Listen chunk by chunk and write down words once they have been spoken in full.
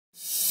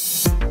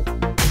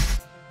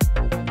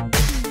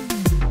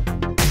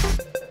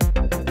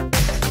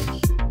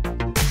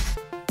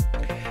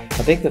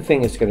I think the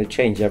thing that's going to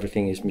change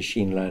everything is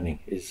machine learning,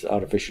 is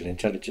artificial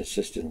intelligence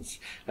systems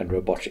and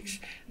robotics.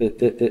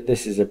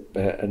 This is an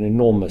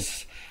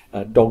enormous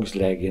dog's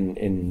leg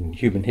in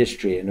human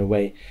history in a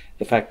way.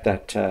 The fact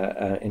that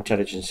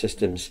intelligent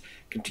systems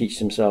can teach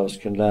themselves,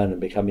 can learn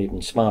and become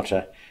even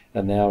smarter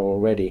than they are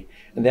already.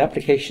 And the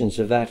applications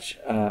of that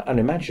are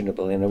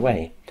unimaginable in a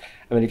way.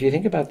 I mean, if you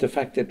think about the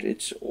fact that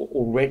it's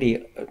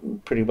already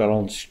pretty well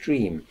on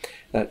stream,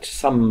 that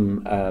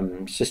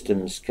some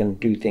systems can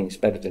do things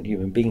better than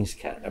human beings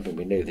can. I mean,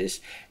 we know this,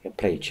 can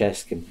play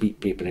chess, can beat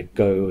people at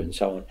Go and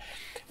so on.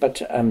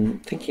 But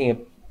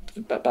thinking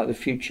about the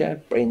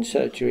future, brain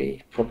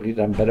surgery, probably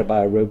done better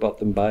by a robot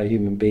than by a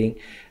human being,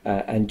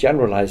 and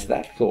generalize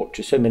that thought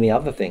to so many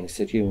other things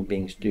that human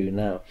beings do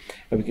now.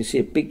 And we can see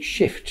a big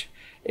shift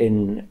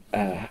in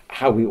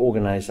how we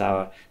organize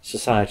our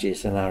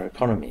societies and our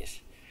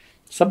economies.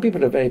 Some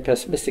people are very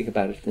pessimistic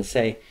about it and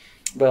say,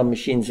 well,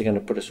 machines are going to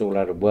put us all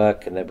out of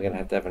work, and then we're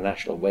going to have a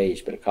national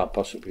wage, but it can't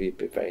possibly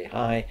be very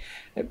high.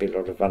 There'll be a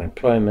lot of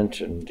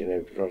unemployment and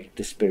a lot of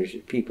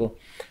dispirited people.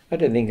 I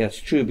don't think that's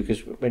true,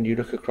 because when you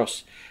look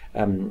across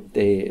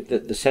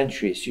the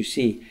centuries, you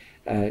see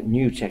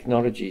new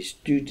technologies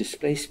do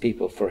displace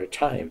people for a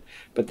time,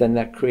 but then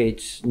that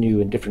creates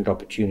new and different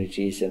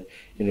opportunities, and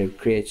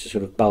creates a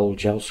sort of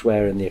bulge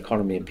elsewhere in the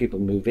economy, and people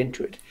move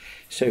into it.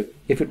 So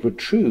if it were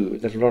true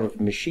that a lot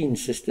of machine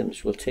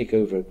systems will take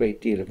over a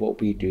great deal of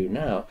what we do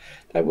now,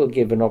 that will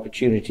give an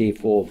opportunity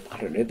for, I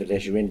don't know, the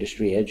leisure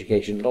industry,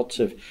 education, lots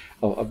of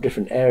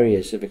different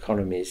areas of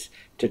economies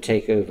to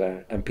take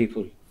over, and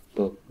people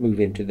will move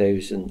into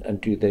those and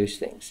do those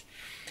things.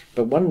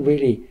 But one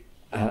really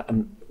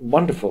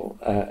wonderful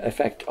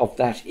effect of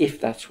that, if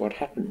that's what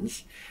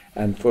happens,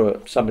 and for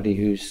somebody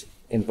who's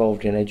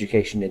involved in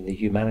education in the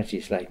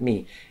humanities like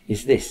me,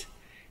 is this.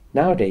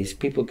 Nowadays,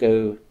 people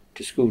go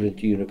to school and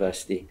to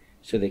university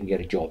so they can get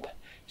a job,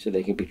 so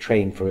they can be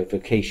trained for a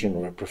vocation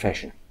or a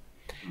profession.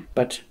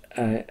 But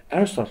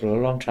Aristotle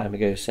a long time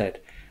ago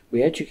said,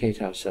 we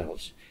educate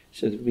ourselves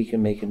so that we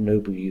can make a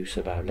noble use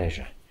of our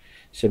leisure.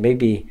 So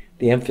maybe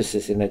the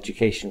emphasis in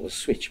education will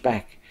switch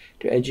back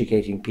to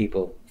educating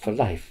people for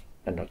life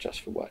and not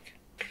just for work.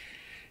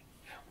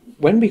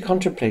 When we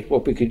contemplate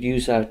what we could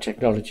use our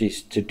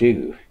technologies to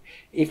do,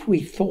 if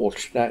we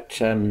thought that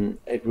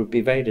it would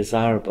be very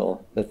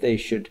desirable that they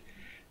should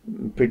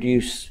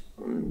produce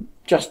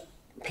just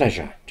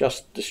pleasure,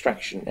 just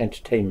distraction,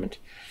 entertainment,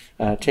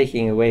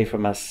 taking away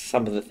from us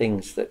some of the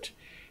things that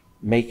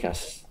make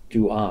us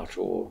do art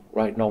or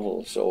write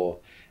novels or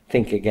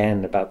think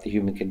again about the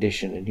human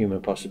condition and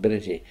human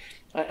possibility,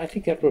 I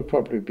think that would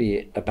probably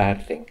be a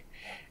bad thing.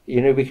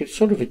 We could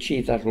sort of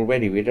achieve that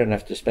already. We don't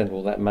have to spend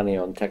all that money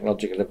on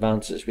technological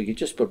advances. We could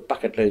just put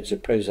bucket loads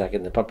of Prozac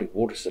in the public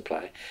water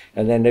supply,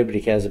 and then nobody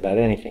cares about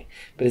anything.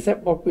 But is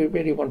that what we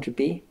really want to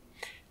be?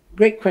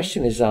 Great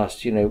question is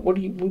asked,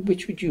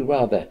 which would you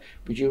rather?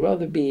 Would you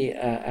rather be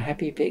a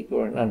happy pig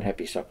or an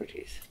unhappy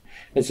Socrates?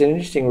 It's an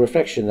interesting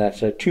reflection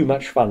that too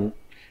much fun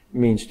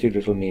means too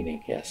little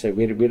meaning. Yeah, so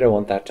we don't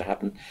want that to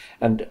happen.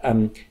 And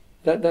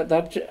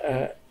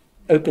that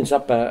opens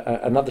up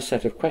another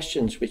set of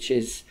questions, which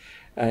is,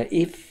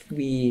 if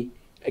we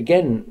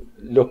again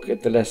look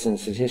at the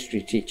lessons that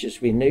history teaches,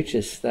 we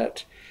notice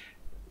that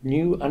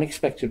new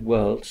unexpected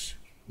worlds,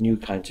 new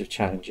kinds of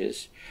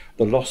challenges,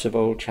 the loss of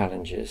old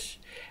challenges,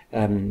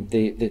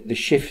 the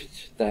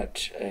shift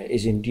that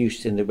is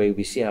induced in the way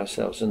we see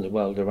ourselves and the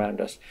world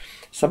around us,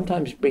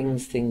 sometimes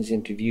brings things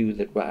into view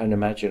that were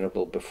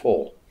unimaginable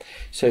before.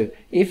 So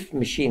if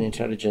machine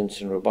intelligence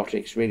and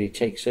robotics really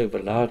takes over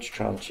large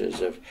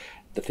tranches of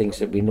the things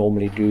that we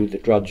normally do, the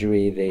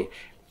drudgery,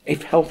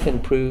 if health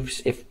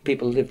improves, if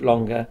people live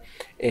longer,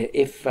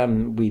 if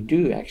we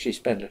do actually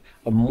spend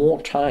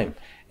more time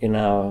in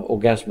our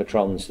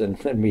orgasmatrons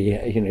than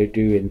we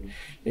do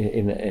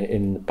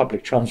in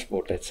public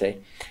transport, let's say.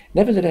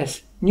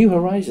 Nevertheless, new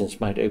horizons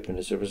might open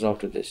as a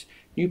result of this.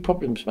 New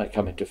problems might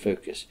come into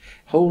focus.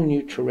 Whole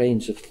new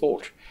terrains of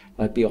thought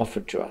might be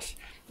offered to us.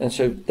 And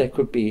so there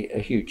could be a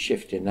huge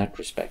shift in that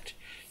respect.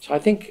 So I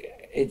think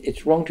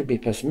it's wrong to be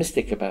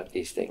pessimistic about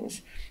these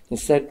things.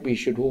 Instead, we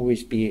should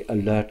always be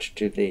alert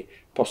to the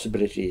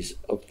possibilities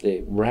of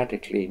the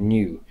radically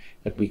new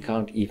that we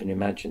can't even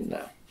imagine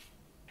now.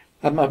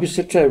 I was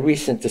at a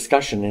recent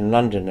discussion in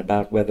London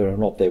about whether or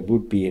not there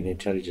would be an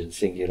intelligent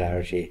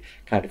singularity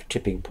kind of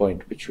tipping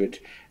point, which would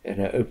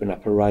open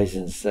up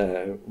horizons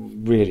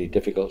really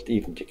difficult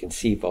even to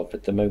conceive of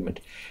at the moment.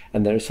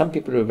 And there are some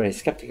people who are very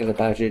skeptical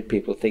about it.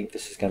 People think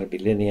this is going to be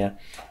linear,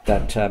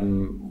 that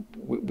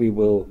we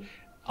will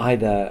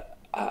either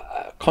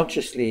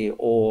consciously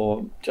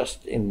or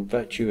just in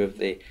virtue of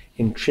the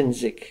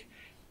intrinsic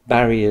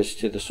barriers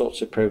to the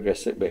sorts of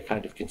progress that we're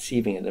kind of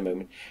conceiving at the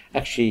moment,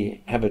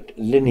 actually have it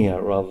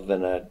linear rather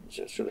than a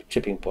sort of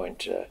tipping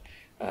point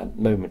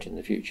moment in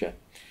the future.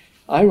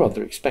 I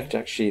rather expect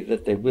actually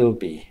that there will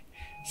be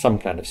some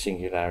kind of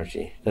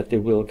singularity, that there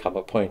will come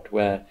a point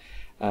where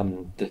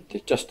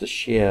just the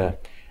sheer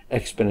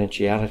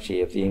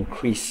exponentiality of the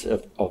increase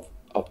of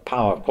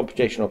power,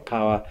 computational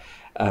power,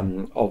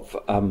 of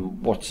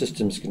what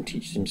systems can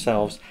teach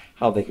themselves,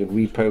 how they can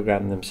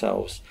reprogram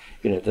themselves.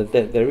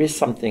 There is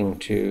something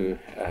to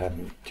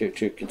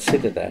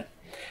consider there.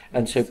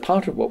 And so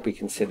part of what we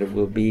consider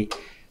will be,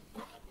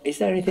 is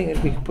there anything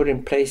that we can put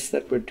in place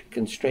that would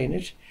constrain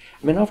it?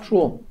 I mean, after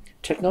all,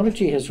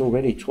 technology has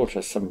already taught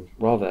us some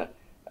rather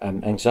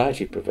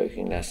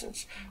anxiety-provoking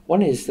lessons.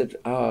 One is that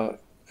our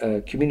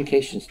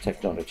communications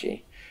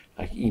technology,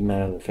 like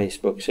email and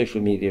Facebook,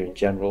 social media in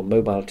general,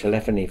 mobile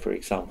telephony, for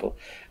example,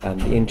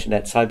 the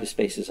internet,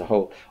 cyberspace as a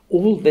whole,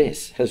 all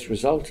this has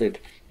resulted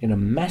in a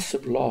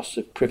massive loss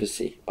of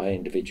privacy by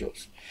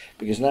individuals.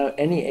 Because now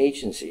any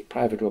agency,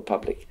 private or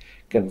public,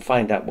 can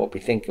find out what we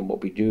think and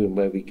what we do and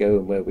where we go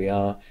and where we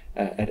are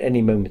at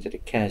any moment that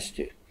it cares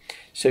to.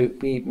 So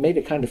we made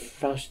a kind of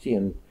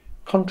Faustian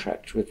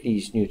contract with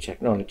these new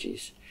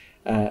technologies.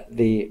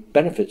 The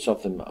benefits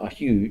of them are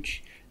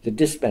huge. The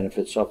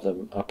disbenefits of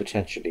them are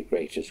potentially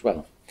great as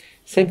well.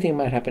 Same thing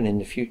might happen in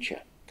the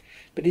future.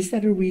 But is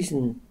that a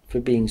reason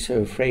for being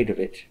so afraid of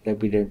it that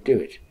we don't do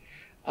it?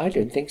 I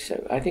don't think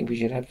so. I think we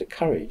should have the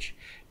courage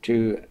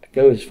to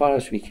go as far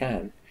as we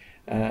can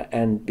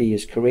and be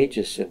as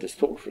courageous and as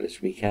thoughtful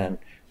as we can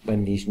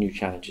when these new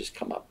challenges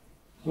come up.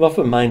 I'm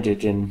often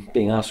minded in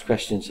being asked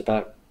questions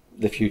about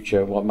the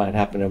future, what might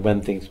happen and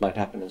when things might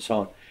happen and so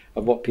on,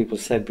 of what people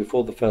said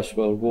before the First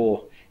World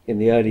War in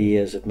the early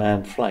years of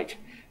manned flight.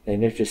 They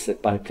noticed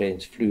that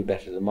biplanes flew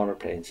better than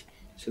monoplanes,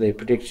 so they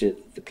predicted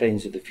that the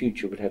planes of the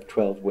future would have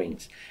 12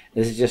 wings.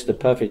 This is just a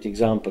perfect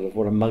example of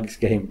what a mug's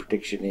game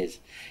prediction is.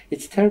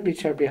 It's terribly,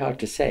 terribly hard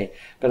to say,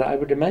 but I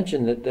would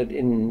imagine that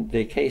in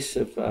the case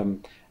of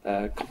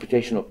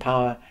computational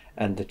power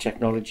and the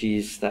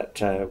technologies that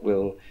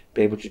will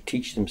be able to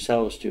teach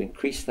themselves to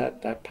increase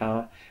that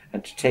power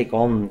and to take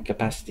on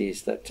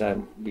capacities that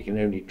we can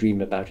only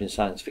dream about in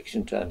science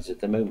fiction terms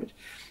at the moment,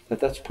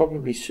 that's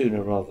probably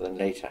sooner rather than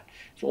later.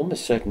 It's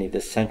almost certainly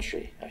this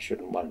century, I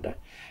shouldn't wonder.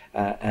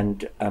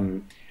 And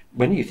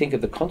when you think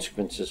of the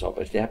consequences of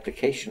it, the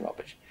application of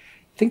it,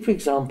 think, for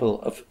example,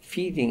 of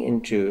feeding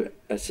into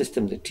a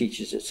system that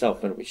teaches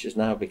itself and which has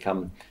now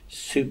become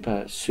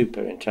super,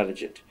 super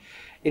intelligent.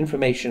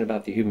 Information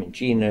about the human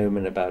genome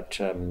and about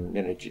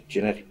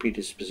genetic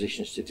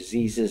predispositions to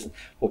diseases and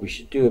what we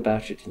should do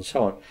about it and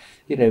so on.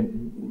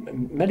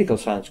 Medical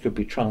science could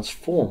be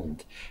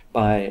transformed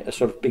by a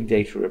sort of big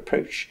data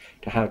approach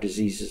to how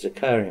diseases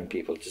occur in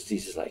people,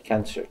 diseases like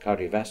cancer,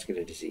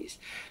 cardiovascular disease.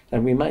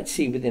 And we might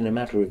see within a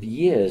matter of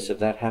years of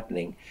that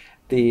happening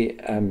the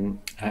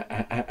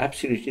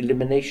absolute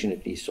elimination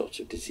of these sorts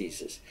of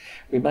diseases.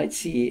 We might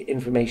see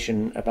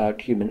information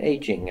about human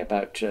aging,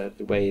 about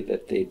the way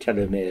that the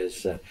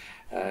telomeres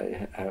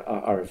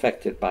are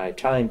affected by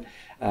time,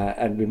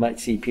 and we might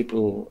see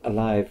people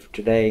alive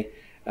today,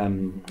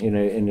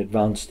 in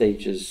advanced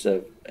stages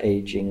of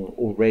aging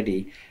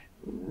already,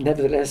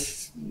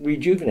 nevertheless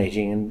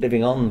rejuvenating and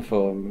living on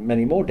for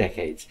many more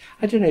decades.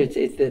 I don't know,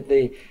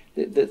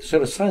 the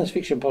sort of science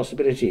fiction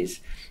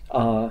possibilities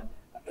are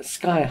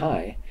sky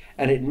high,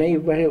 and it may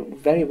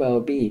very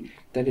well be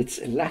that it's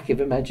a lack of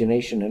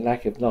imagination and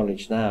lack of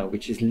knowledge now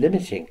which is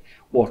limiting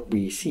what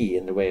we see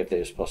in the way of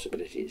those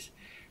possibilities.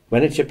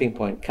 When a tipping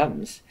point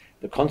comes,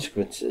 the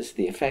consequences,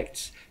 the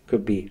effects,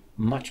 could be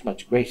much,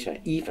 much greater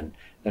even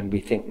than we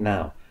think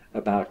now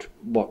about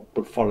what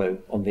would follow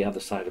on the other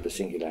side of a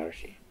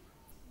singularity.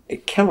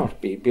 It cannot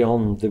be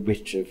beyond the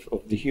wit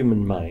of the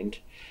human mind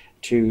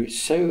to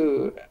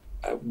so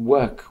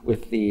work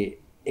with the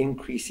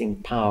increasing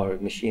power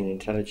of machine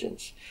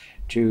intelligence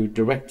to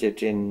direct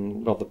it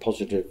in rather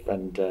positive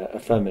and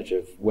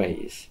affirmative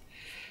ways.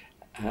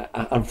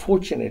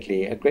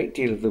 Unfortunately, a great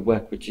deal of the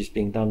work which is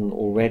being done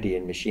already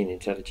in machine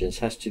intelligence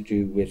has to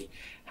do with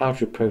how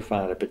to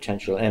profile a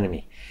potential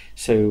enemy.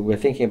 So we're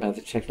thinking about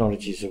the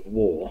technologies of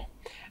war,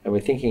 and we're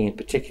thinking in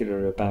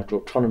particular about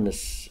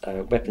autonomous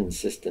weapons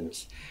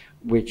systems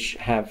which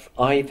have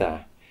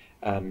either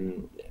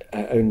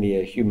only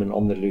a human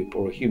on the loop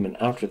or a human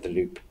out of the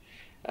loop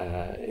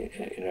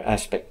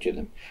aspect to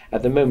them.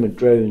 At the moment,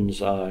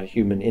 drones are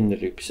human in the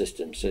loop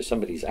systems, so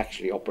somebody's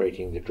actually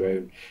operating the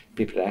drone.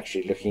 People are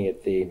actually looking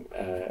at the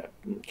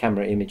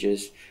camera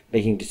images,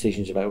 making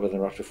decisions about whether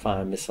or not to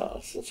fire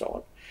missiles and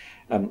so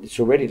on. It's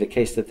already the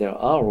case that there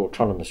are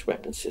autonomous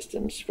weapon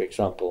systems. For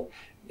example,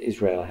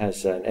 Israel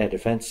has an air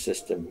defense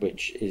system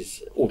which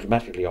is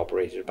automatically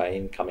operated by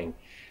incoming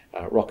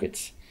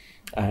rockets.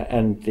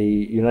 And the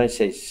United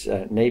States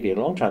Navy a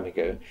long time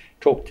ago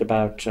talked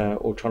about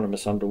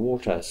autonomous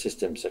underwater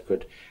systems that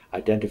could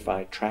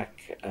identify,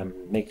 track,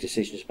 make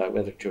decisions about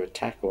whether to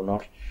attack or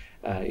not,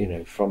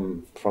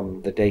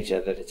 from the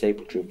data that it's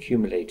able to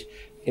accumulate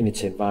in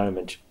its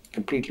environment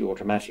completely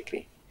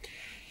automatically.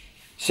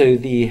 So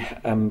the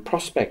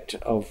prospect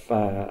of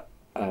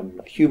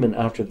human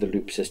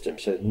out-of-the-loop system,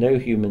 so no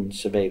human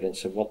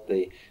surveillance of what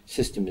the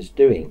system is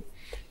doing,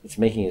 it's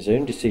making its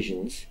own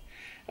decisions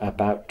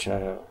about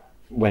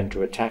when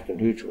to attack and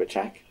who to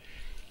attack,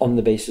 on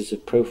the basis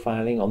of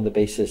profiling, on the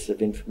basis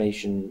of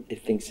information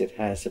it thinks it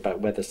has about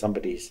whether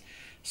somebody's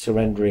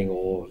surrendering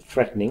or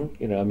threatening.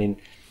 You know, I mean,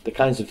 the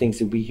kinds of things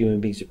that we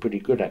human beings are pretty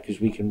good at, because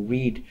we can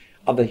read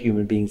other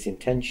human beings'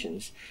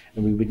 intentions,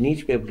 and we would need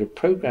to be able to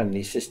program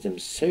these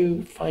systems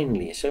so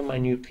finely, so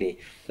minutely,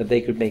 that they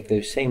could make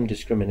those same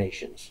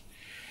discriminations.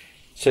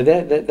 So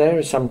there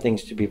are some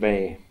things to be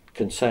very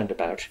concerned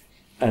about,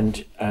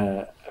 and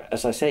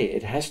as I say,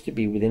 it has to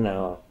be within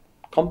our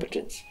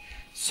competence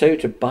so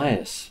to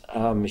bias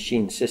our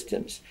machine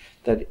systems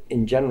that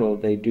in general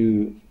they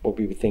do what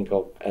we would think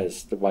of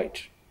as the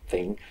right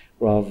thing,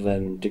 rather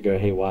than to go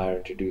haywire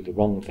and to do the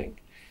wrong thing.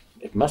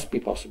 It must be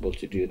possible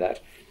to do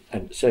that,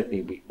 and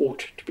certainly we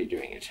ought to be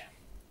doing it.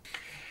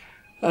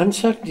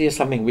 Uncertainty is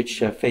something which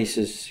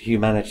faces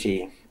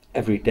humanity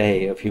every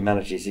day of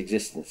humanity's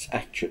existence,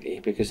 actually,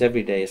 because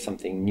every day is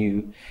something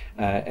new.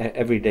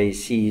 Every day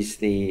sees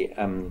the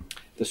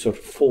sort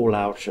of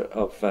fallout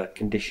of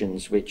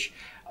conditions which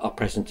are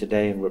present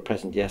today and were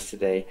present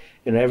yesterday.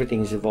 You know,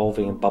 everything is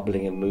evolving and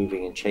bubbling and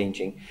moving and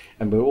changing,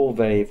 and we're all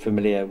very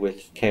familiar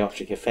with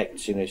chaotic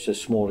effects. You know, so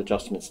small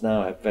adjustments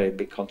now have very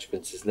big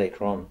consequences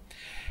later on.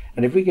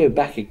 And if we go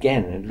back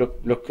again and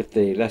look at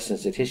the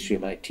lessons that history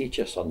might teach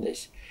us on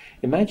this,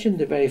 imagine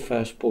the very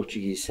first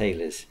Portuguese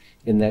sailors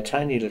in their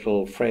tiny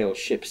little frail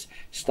ships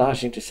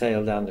starting to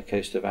sail down the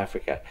coast of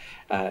Africa,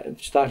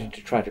 starting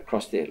to try to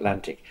cross the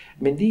Atlantic.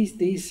 I mean,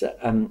 these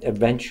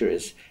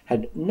adventurers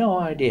had no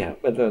idea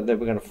whether they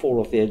were going to fall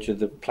off the edge of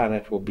the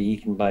planet or be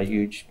eaten by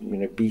huge, you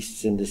know,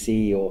 beasts in the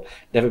sea, or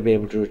never be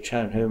able to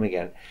return home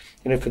again.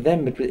 You know, for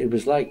them it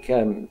was like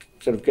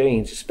sort of going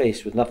into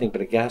space with nothing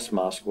but a gas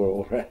mask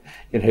or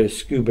you know, a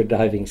scuba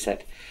diving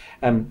set.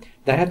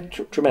 They had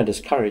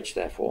tremendous courage,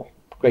 therefore.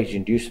 Great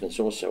inducements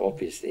also,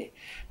 obviously.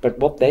 But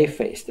what they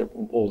faced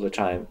all the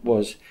time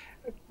was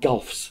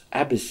gulfs,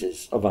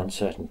 abysses of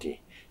uncertainty.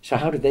 So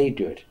how did they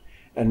do it?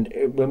 And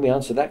when we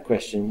answer that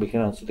question, we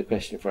can answer the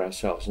question for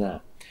ourselves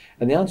now.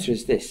 And the answer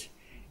is this: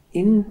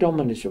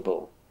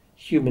 indomitable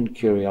human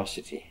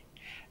curiosity,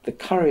 the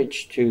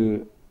courage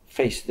to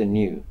face the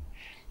new,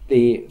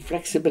 the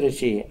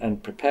flexibility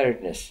and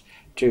preparedness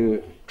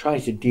to try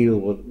to deal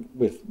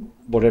with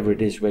whatever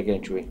it is we're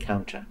going to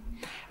encounter.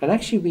 And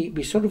actually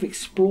we sort of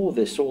explore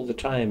this all the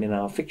time in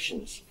our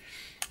fictions.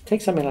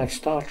 Take something like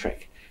Star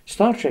Trek.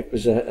 Star Trek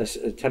was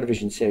a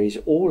television series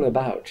all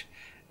about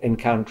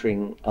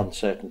encountering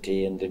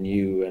uncertainty and the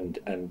new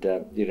and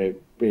you know,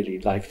 really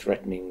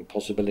life-threatening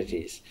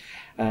possibilities.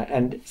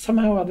 And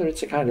somehow or other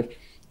it's a kind of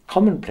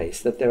commonplace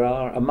that there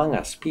are among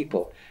us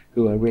people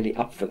who are really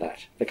up for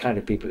that. The kind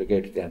of people who go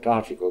to the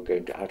Antarctic or go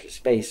into outer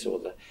space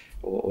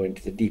or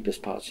into the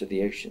deepest parts of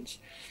the oceans.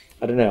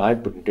 I don't know, I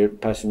wouldn't do it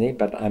personally,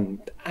 but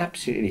I'm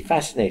absolutely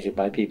fascinated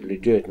by people who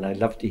do it, and I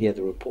love to hear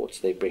the reports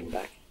they bring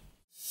back.